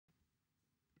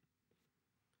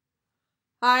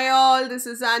Hi all, this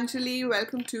is Anjali.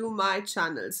 Welcome to my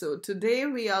channel. So today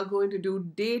we are going to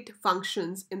do date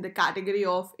functions in the category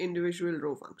of individual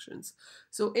row functions.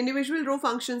 So individual row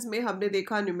functions में हमने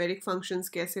देखा numeric functions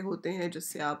कैसे होते हैं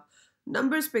जिससे आप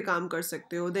numbers पे काम कर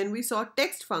सकते हो. Then we saw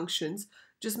text functions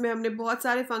जिसमें हमने बहुत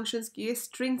सारे functions किए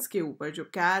strings के ऊपर जो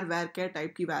char, var, char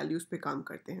type की values पे काम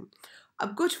करते हैं.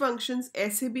 अब कुछ functions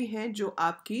ऐसे भी हैं जो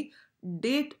आपकी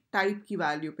डेट टाइप की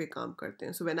वैल्यू पे काम करते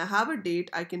हैं. So when I have a date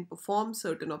I can perform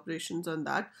certain operations on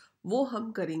that. वो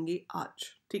हम करेंगे आज.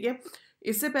 ठीक है.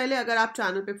 इससे पहले अगर आप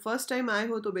चैनल पे फर्स्ट टाइम आए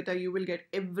हो तो बेटा you will get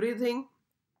everything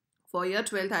for your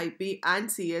 12th IP and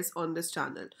CS on this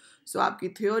channel. सो आपकी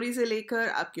थ्योरी से लेकर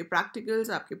आपके प्रैक्टिकल्स,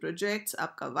 आपके प्रोजेक्ट्स,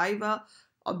 आपका viva,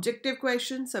 objective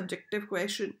question, subjective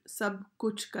question, सब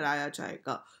कुछ कराया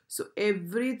जाएगा. So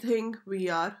everything we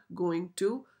are going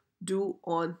to do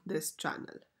on this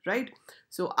channel. Right.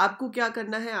 सो आपको क्या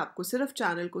करना है, आपको सिर्फ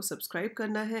चैनल को सब्सक्राइब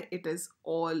करना है. It is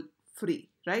all free.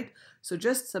 Right. So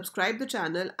just subscribe the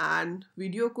channel and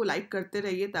video को लाइक करते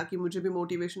रहिए ताकि मुझे भी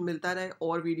मोटिवेशन मिलता रहे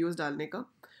और वीडियोस डालने का.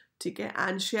 ठीक है.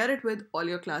 And share it with all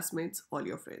your classmates, all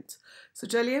your friends. सो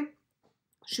चलिए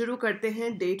शुरू करते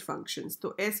हैं डेट फंक्शंस.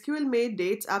 तो SQL में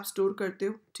डेट्स आप स्टोर करते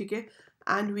हो. ठीक है.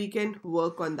 And we can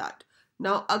work on that.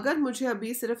 Now अगर मुझे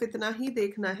अभी सिर्फ इतना ही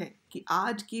देखना है कि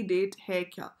आज की डेट है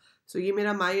क्या. So ये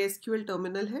मेरा MySQL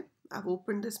terminal है. I've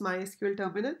opened this MySQL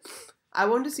terminal. I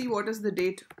want to see what is the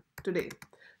date today.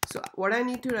 So what I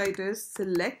need to write is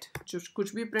select. जो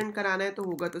कुछ भी print कराना है तो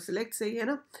होगा तो select सही है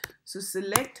ना. So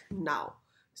select now.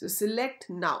 So select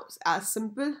now. As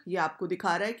simple. ये आपको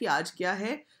दिखा रहा है कि आज क्या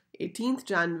है. 18th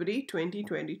January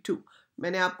 2022.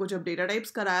 मैंने आपको जब data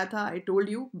types कराया था I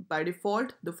told you by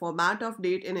default the format of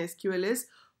date in SQL is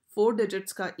 4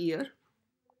 digits का year,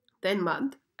 then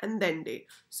month, and then day.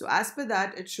 So as per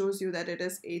that, it shows you that it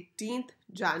is 18th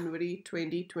January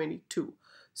 2022.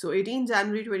 So 18th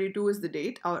January 22 is the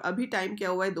date. और अभी time क्या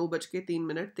हुआ है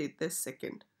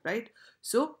 2:03:33. Right?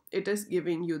 So it is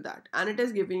giving you that. And it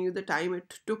is giving you the time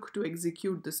it took to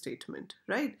execute the statement.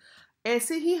 Right?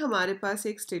 ऐसे ही हमारे पास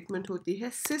एक statement होती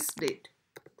है sys date.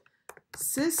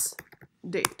 Sys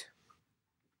date.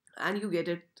 And you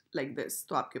get it like this.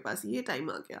 तो आपके पास ये time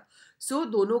आ गया. सो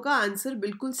दोनों का आंसर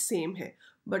बिल्कुल सेम है.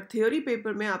 बट थ्योरी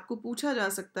पेपर में आपको पूछा जा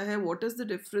सकता है what is the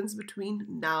difference between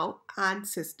now and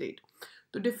sis date.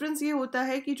 तो डिफरेंस ये होता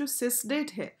है कि जो सिस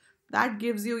डेट है दैट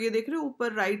गिव्स यू, ये देख रहे हो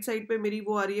ऊपर राइट साइड पे मेरी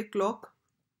वो आ रही है क्लॉक.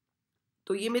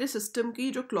 तो ये मेरे सिस्टम की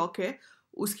जो क्लॉक है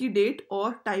उसकी डेट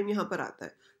और टाइम यहाँ पर आता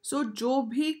है. सो जो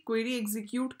भी क्वेरी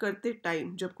एग्जीक्यूट करते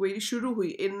टाइम, जब क्वेरी शुरू हुई,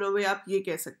 इन वे आप ये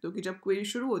कह सकते हो कि जब क्वेरी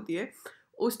शुरू होती है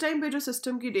उस टाइम पे जो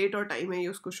सिस्टम की डेट और टाइम है ये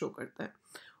उसको शो करता है.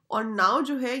 और नाउ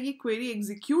जो है ये क्वेरी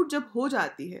एग्जीक्यूट जब हो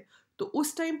जाती है तो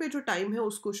उस टाइम पे जो टाइम है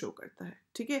उसको शो करता है.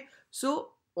 ठीक है.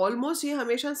 सो ऑलमोस्ट ये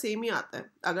हमेशा सेम ही आता है.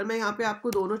 अगर मैं यहाँ पे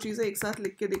आपको दोनों चीज़ें एक साथ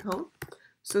लिख के दिखाऊं,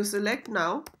 सो सिलेक्ट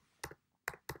नाउ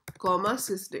कॉमा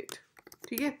सिस डेट.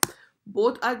 ठीक है.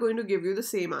 Both are going to give you the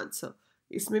same answer.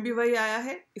 इसमें भी वही आया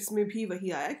है, इसमें भी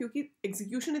वही आया, क्योंकि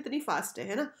एग्जीक्यूशन इतनी फास्ट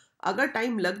है ना. अगर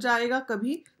टाइम लग जाएगा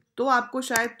कभी तो आपको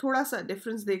शायद थोड़ा सा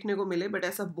डिफरेंस देखने को मिले, बट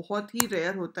ऐसा बहुत ही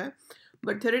रेयर होता है.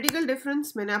 बट थ्योरेटिकल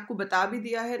डिफरेंस मैंने आपको बता भी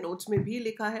दिया है, नोट्स में भी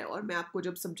लिखा है, और मैं आपको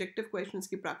जब सब्जेक्टिव क्वेश्चंस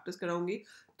की प्रैक्टिस कराऊंगी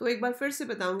तो एक बार फिर से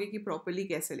बताऊंगी कि प्रॉपर्ली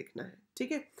कैसे लिखना है.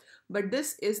 ठीक है. But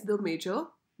this is the major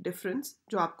difference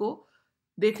जो आपको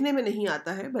देखने में नहीं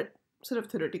आता है बट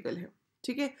सिर्फ थ्योरेटिकल है.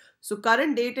 ठीक है. So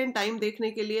current date and time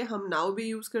देखने के लिए हम नाउ भी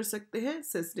यूज कर सकते हैं,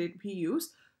 सिस डेट भी यूज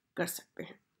कर सकते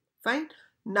हैं. Fine.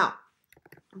 Now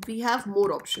we have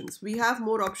more options. We have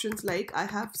more options like I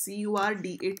have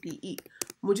CURDATE.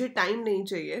 मुझे टाइम नहीं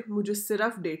चाहिए, मुझे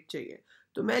सिर्फ डेट चाहिए.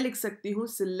 तो मैं लिख सकती हूँ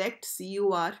select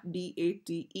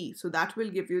CURDATE. So that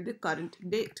will give you the current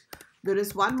date. There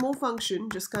is one more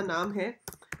function जिसका नाम है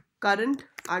current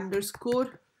underscore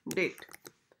date.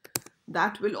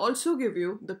 That will also give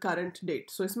you the current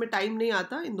date. So इसमें टाइम नहीं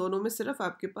आता, इन दोनों में सिर्फ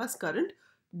आपके पास current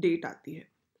date आती है.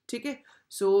 ठीक है.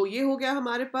 सो ये हो गया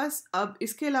हमारे पास. अब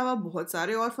इसके अलावा बहुत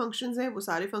सारे और फंक्शंस हैं, वो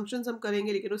सारे फंक्शंस हम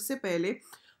करेंगे, लेकिन उससे पहले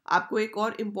आपको एक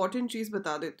और इम्पॉर्टेंट चीज़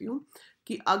बता देती हूँ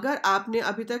कि अगर आपने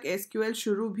अभी तक SQL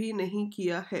शुरू भी नहीं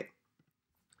किया है,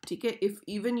 ठीक है, if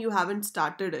even you haven't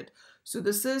started it, so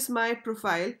this is my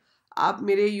profile. आप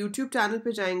मेरे YouTube चैनल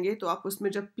पे जाएंगे तो आप उसमें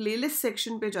जब प्लेलिस्ट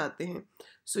सेक्शन पे जाते हैं,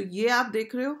 सो ये आप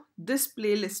देख रहे हो this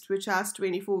playlist which has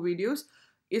 24 videos.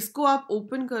 इसको आप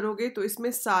ओपन करोगे तो इसमें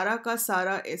सारा का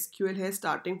सारा SQL है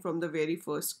starting from the very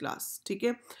first class. ठीक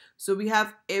है. So we have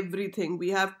everything. We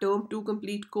have term 2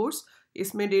 complete course.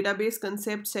 इसमें डेटाबेस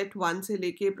कंसेप्ट सेट 1 से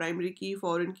लेके प्राइमरी की,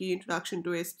 फॉरेन की, introduction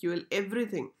to SQL,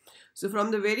 everything. So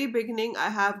from the very beginning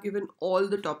I have given all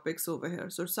the topics over here.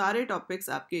 सो सारे topics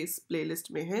आपके इस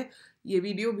playlist में हैं. ये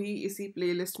वीडियो भी इसी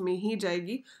प्लेलिस्ट में ही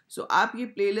जाएगी. सो आप ये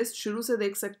प्लेलिस्ट शुरू से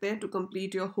देख सकते हैं to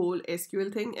complete your whole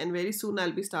SQL thing. And very soon I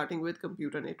will be starting with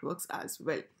computer networks as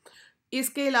well.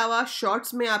 इसके अलावा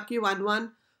शॉर्ट्स में आपकी 1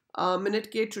 मिनट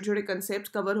के छोटे छोटे कंसेप्ट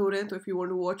कवर हो रहे हैं. तो if you want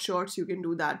to watch shorts you can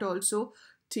do that also.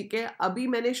 ठीक है, अभी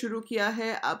मैंने शुरू किया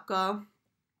है आपका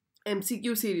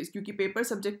MCQ सीरीज, क्योंकि पेपर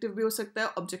सब्जेक्टिव भी हो सकता है,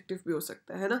 ऑब्जेक्टिव भी हो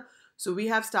सकता है ना. So we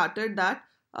have started that,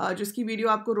 जिसकी वीडियो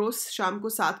आपको रोज़ शाम को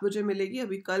 7 बजे मिलेगी.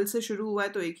 अभी कल से शुरू हुआ है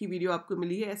तो एक ही वीडियो आपको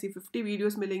मिली है. ऐसी 50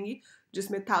 वीडियोस मिलेंगी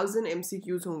जिसमें 1000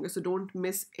 MCQs होंगे. So don't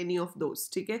miss any of those.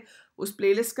 ठीक है, उस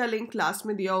प्लेलिस्ट का लिंक लास्ट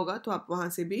में दिया होगा, तो आप वहाँ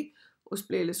से भी उस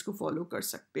प्लेलिस्ट को फॉलो कर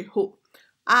सकते हो.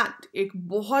 एंड एक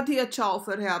बहुत ही अच्छा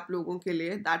ऑफर है आप लोगों के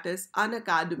लिए, that is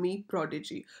Unacademy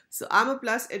Prodigy. So I am a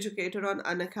plus educator on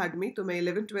Unacademy. तो मैं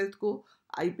 11th-12th को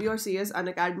IP और CS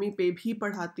Unacademy पे भी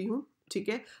पढ़ाती हूँ. ठीक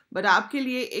है, बट आपके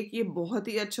लिए एक ये बहुत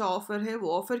ही अच्छा ऑफर है.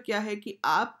 वो ऑफर क्या है कि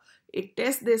आप एक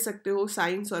टेस्ट दे सकते हो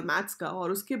साइंस और मैथ्स का,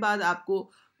 और उसके बाद आपको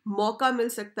मौका मिल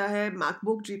सकता है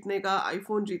मैकबुक जीतने का,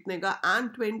 आईफोन जीतने का एंड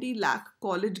 20 लाख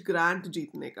कॉलेज ग्रांट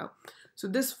जीतने का. So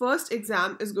this first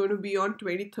exam is going to be on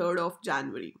 23rd of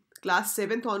January. Class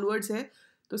 7th onwards है,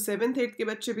 तो 7th 8th के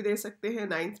बच्चे भी दे सकते हैं,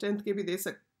 9th 10th के भी दे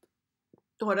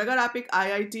सकते. और अगर आप एक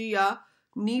IIT या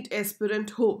नीट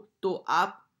एस्पिरेंट हो तो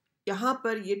आप यहाँ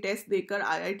पर ये टेस्ट देकर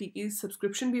IIT की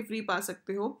सब्सक्रिप्शन भी फ्री पा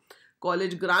सकते हो,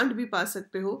 कॉलेज ग्रांट भी पा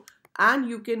सकते हो, and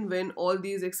you can win all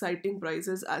these exciting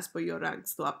prices as per your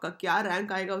ranks. तो आपका क्या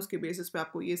रैंक आएगा उसके बेसिस पे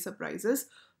आपको ये सब प्राइजेस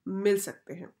मिल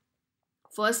सकते हैं.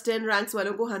 फर्स्ट 10 रैंक्स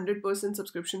वालों को 100%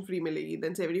 सब्सक्रिप्शन फ्री मिलेगी,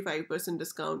 then 75%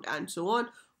 discount and so on.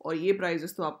 और ये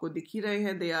प्राइजेस तो आपको दिख ही रहे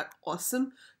हैं, दे आर ऑसम.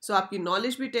 सो आपकी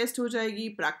नॉलेज भी टेस्ट हो जाएगी,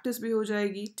 प्रैक्टिस भी हो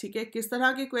जाएगी. ठीक है, किस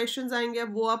तरह के क्वेश्चंस आएंगे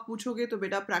अब वो आप पूछोगे, तो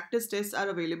बेटा practice test are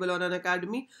available on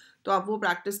Unacademy, तो आप वो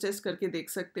प्रैक्टिस टेस्ट करके देख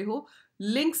सकते हो.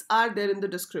 Links are there in the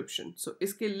description. सो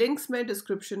इसके लिंक्स मैं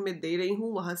डिस्क्रिप्शन में दे रही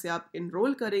हूँ, वहाँ से आप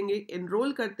इनरोल करेंगे.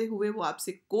 इनरोल करते हुए वो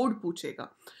आपसे कोड पूछेगा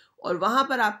और वहाँ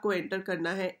पर आपको एंटर करना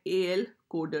है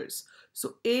ALCODERS. So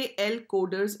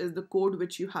ALCODERS is the code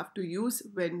which you have to use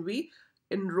when we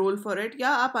enroll for it. या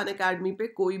आप Unacademy पे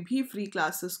कोई भी फ्री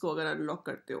क्लासेस को अगर अनलॉक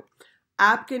करते हो,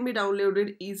 app can be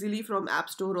downloaded easily from app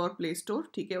store और प्ले स्टोर.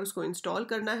 ठीक है, उसको इंस्टॉल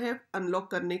करना है, अनलॉक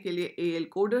करने के लिए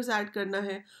ALCODERS ऐड करना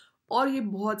है, और ये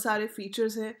बहुत सारे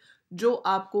फीचर्स हैं जो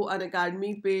आपको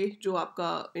Unacademy पे जो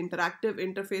आपका इंटरैक्टिव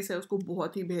इंटरफेस है उसको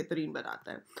बहुत ही बेहतरीन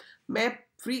बनाता है. मैं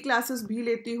फ्री क्लासेस भी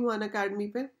लेती हूँ Unacademy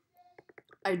पे.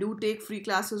 I do tech free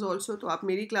classes also, तो आप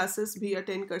मेरी क्लासेस भी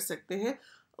अटेंड कर सकते हैं.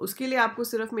 उसके लिए आपको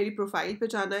सिर्फ मेरी प्रोफाइल पे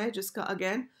जाना है, जिसका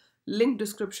अगेन लिंक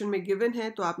डिस्क्रिप्शन में गिवन है.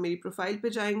 तो आप मेरी प्रोफाइल पे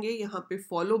जाएंगे, यहाँ पे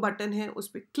फॉलो बटन है, उस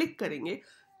पर क्लिक करेंगे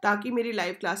ताकि मेरी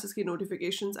लाइव क्लासेस की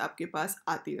नोटिफिकेशंस आपके पास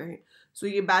आती रहें. सो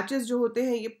ये बैचेस जो होते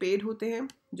हैं ये पेड होते हैं.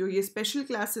 जो ये स्पेशल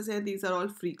क्लासेस हैं these are all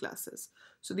free classes.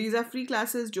 So these are free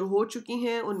classes जो हो चुकी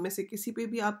हैं, उनमें से किसी पे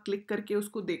भी आप क्लिक करके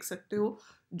उसको देख सकते हो.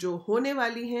 जो होने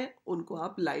वाली हैं उनको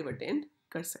आप लाइव अटेंड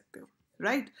कर सकते हो.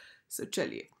 राइट, सो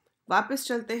चलिए वापस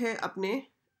चलते हैं अपने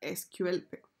SQL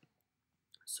पे.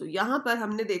 सो यहाँ पर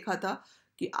हमने देखा था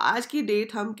कि आज की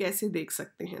डेट हम कैसे देख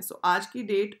सकते हैं. सो आज की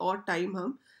डेट और टाइम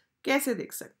हम कैसे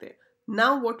देख सकते हैं.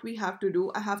 Now what we have to do,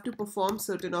 I have to perform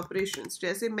certain operations.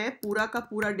 जैसे मैं पूरा का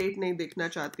पूरा डेट नहीं देखना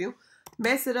चाहती हूँ,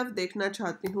 मैं सिर्फ देखना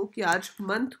चाहती हूँ कि आज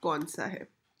मंथ कौन सा है.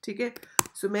 ठीक है,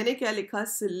 सो मैंने क्या लिखा,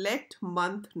 सिलेक्ट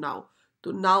मंथ नाउ.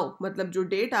 तो नाउ मतलब जो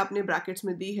डेट आपने ब्रैकेट्स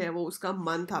में दी है वो उसका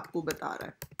मंथ आपको बता रहा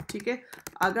है. ठीक है,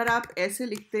 अगर आप ऐसे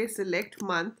लिखते सिलेक्ट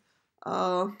मंथ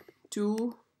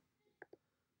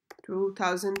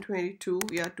 2022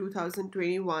 या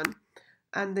 2021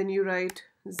 and then you write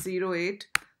 08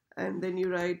 and then you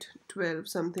write 12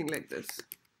 something like this.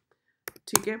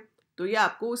 ठीक है, तो ये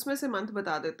आपको उसमें से मंथ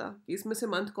बता देता कि इसमें से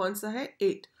मंथ कौन सा है,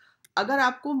 8. अगर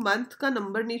आपको मंथ का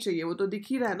नंबर नहीं चाहिए, वो तो दिख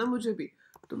ही रहा है ना मुझे भी,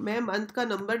 तो मैं मंथ का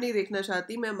नंबर नहीं देखना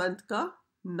चाहती, मैं मंथ का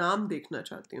नाम देखना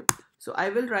चाहती हूँ. सो I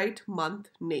will write month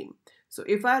name. So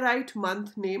if I right month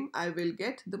name I will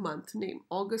get the month name.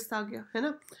 अगस्त आ गया है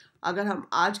ना. अगर हम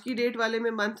आज की डेट वाले में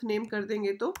मंथ नेम कर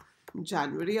देंगे तो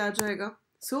जनवरी आ जाएगा.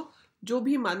 सो जो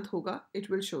भी मंथ होगा इट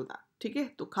विल शो दैट. ठीक है,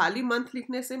 तो खाली मंथ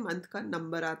लिखने से मंथ का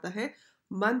नंबर आता है,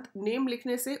 मंथ नेम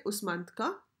लिखने से उस मंथ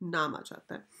का नाम आ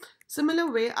जाता है. सिमिलर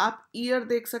वे आप ईयर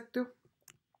देख सकते हो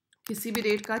किसी भी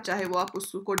डेट का, चाहे वो आप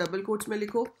उसको डबल कोट्स में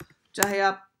लिखो, चाहे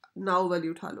आप नाउ वाली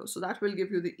उठा लो. So that will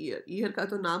give you the year. Year का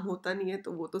तो नाम होता नहीं है,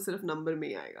 तो वो तो सिर्फ नंबर में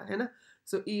ही आएगा, है ना.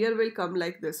 सो year will come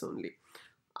like this only.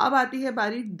 अब आती है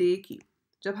बारी डे की.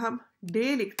 जब हम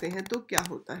डे लिखते हैं तो क्या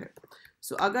होता है,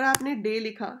 सो अगर आपने डे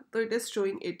लिखा तो इट इज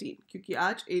शोइंग 18 क्योंकि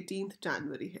आज 18th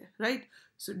जनवरी है, राइट?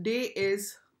 So day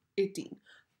is 18।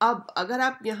 अब अगर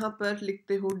आप यहाँ पर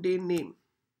लिखते हो day name,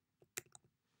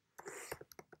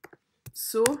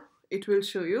 so it will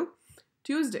show you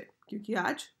Tuesday क्योंकि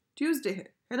आज ट्यूसडे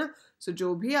है ना? सो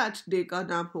जो भी आज डे का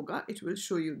नाम होगा it will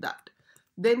show you that.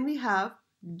 Then we have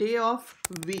day of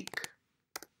week,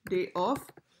 day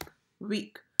of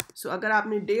week. सो अगर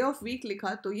आपने डे ऑफ वीक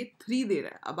लिखा तो ये 3 दे रहा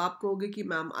है। अब आप कहोगे कि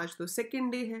मैम आज तो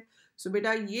सेकेंड डे है। सो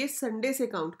बेटा ये संडे से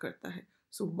काउंट करता है।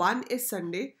 सो 1 is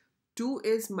Sunday, 2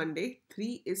 is Monday,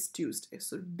 3 is Tuesday.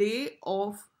 So day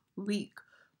of week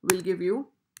will give you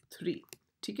 3,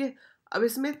 ठीक है? अब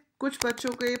इसमें कुछ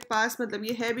बच्चों के पास मतलब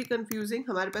ये है भी कंफ्यूजिंग।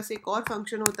 हमारे पास एक और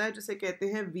फंक्शन होता है जिसे कहते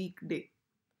हैं वीक डे,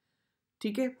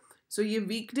 ठीक है? सो ये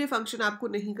वीकडे फंक्शन आपको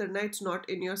नहीं करना, it's not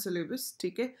in your syllabus,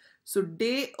 ठीक है? सो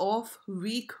day of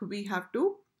week we have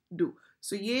to do.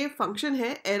 सो ये फंक्शन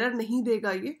है, एरर नहीं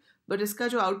देगा ये, बट इसका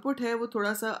जो आउटपुट है वो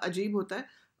थोड़ा सा अजीब होता है।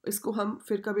 इसको हम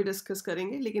फिर कभी डिस्कस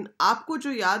करेंगे, लेकिन आपको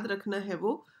जो याद रखना है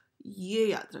वो ये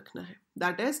याद रखना है,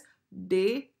 that is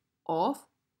day of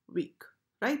week,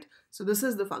 right? So this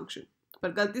is the function.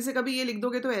 पर गलती से कभी ये लिख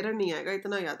दोगे तो एरर नहीं आएगा,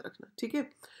 इतना याद रखना, ठीक है?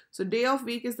 सो day of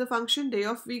week is the function, day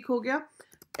of week हो गया।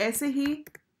 ऐसे ही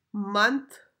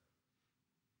मंथ,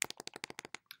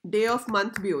 डे ऑफ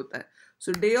मंथ भी होता है।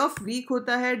 सो डे ऑफ वीक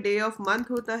होता है, डे ऑफ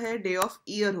मंथ होता है, डे ऑफ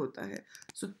ईयर होता है।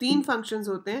 सो 3 फंक्शंस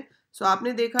होते हैं। सो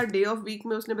आपने देखा डे ऑफ वीक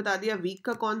में उसने बता दिया वीक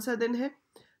का कौन सा दिन है।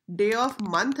 डे ऑफ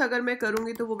मंथ अगर मैं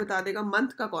करूंगी तो वो बता देगा मंथ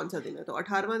का कौन सा दिन है, तो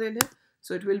 18वां दिन है।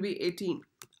 So it will be 18।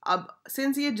 अब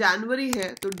सिंस ये जनवरी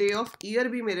है तो डे ऑफ ईयर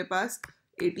भी मेरे पास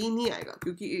 18 ही आएगा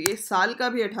क्योंकि ये साल का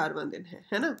भी 18वां दिन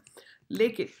है ना?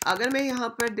 लेकिन अगर मैं यहाँ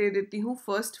पर दे देती हूँ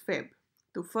 1 फेब,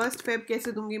 तो 1 फेब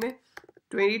कैसे दूंगी मैं?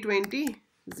 2020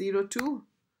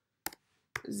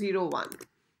 0201,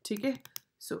 ठीक है?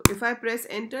 So if I press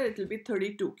enter it will be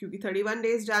 32 क्योंकि 31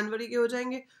 डेज जनवरी के हो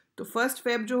जाएंगे। तो 1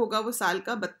 फेब जो होगा वो साल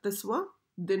का 32वां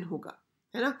दिन होगा,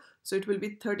 है ना? So it will be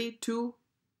 32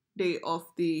 day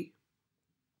of the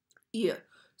year.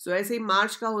 सो ऐसे ही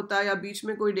मार्च का होता या बीच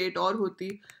में कोई डेट और होती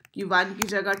कि 1 की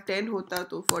जगह 10 होता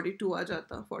तो 42 आ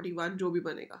जाता, 41 जो भी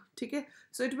बनेगा, ठीक है?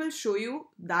 So it will show you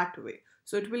that way.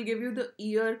 So it will give you the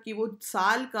year कि वो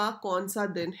साल का कौन सा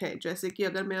दिन है। जैसे कि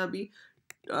अगर मैं अभी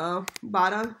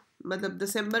 12 मतलब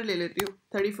दिसंबर ले लेती हूँ,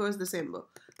 31 दिसंबर,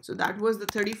 so that was the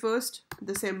 31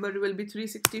 December will be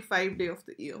 365 day of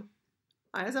the year.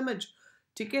 आया समझ?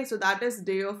 ठीक है? So that is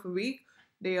day of week,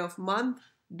 day of month,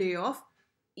 day of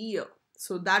year.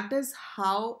 So that is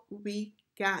how we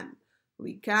can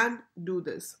do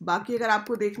this. बाकी अगर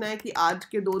आपको देखना है कि आज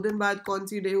के 2 दिन बाद कौन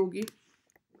सी डे होगी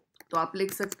तो आप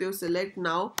लिख सकते हो select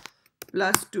now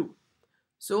 +2।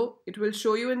 So it will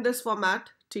show you in this format,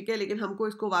 ठीक है? लेकिन हमको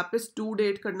इसको वापस टू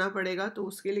डेट करना पड़ेगा, तो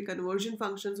उसके लिए कन्वर्जन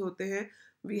फंक्शंस होते हैं।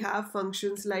 We have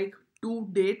functions like to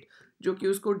date जो कि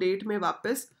उसको डेट में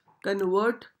वापस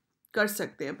कन्वर्ट कर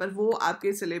सकते हैं, पर वो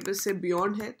आपके सिलेबस से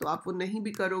बियॉन्ड है तो आप वो नहीं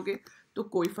भी करोगे तो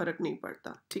कोई फ़र्क नहीं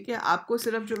पड़ता, ठीक है? आपको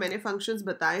सिर्फ जो मैंने फंक्शंस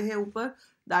बताए हैं ऊपर,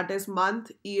 that is month,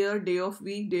 year, day of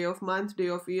week, day of month, day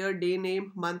of year, day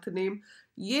name, month name,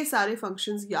 ये सारे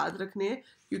फंक्शंस याद रखने हैं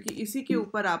क्योंकि इसी के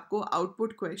ऊपर आपको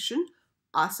आउटपुट क्वेश्चन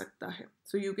आ सकता है।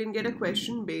 So you can get a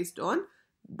question based on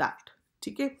that,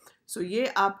 ठीक है? सो ये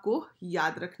आपको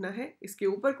याद रखना है। इसके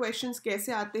ऊपर क्वेश्चंस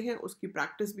कैसे आते हैं उसकी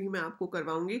प्रैक्टिस भी मैं आपको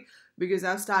करवाऊंगी, because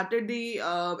I started the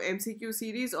MCQ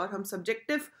series और हम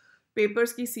सब्जेक्टिव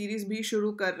पेपर्स की सीरीज भी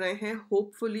शुरू कर रहे हैं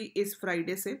होपफुली इस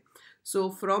फ्राइडे से। So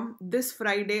from this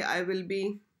Friday I will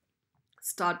be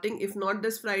starting, if not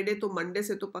this Friday तो मंडे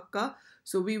से तो पक्का।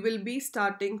 So we will be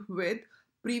starting with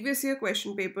previous year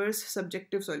question papers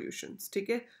subjective solutions, ठीक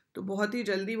है? तो बहुत ही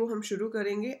जल्दी वो हम शुरू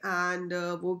करेंगे एंड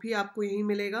वो भी आपको यहीं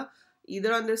मिलेगा,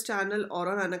 either on this channel or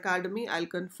on Unacademy. I'll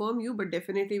confirm you, but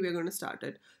definitely we're going to start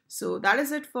it. So that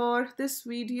is it for this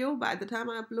video. By the time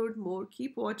I upload more,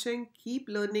 keep watching, keep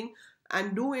learning,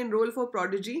 and do enroll for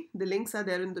Prodigy. The links are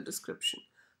there in the description.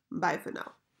 Bye for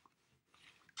now.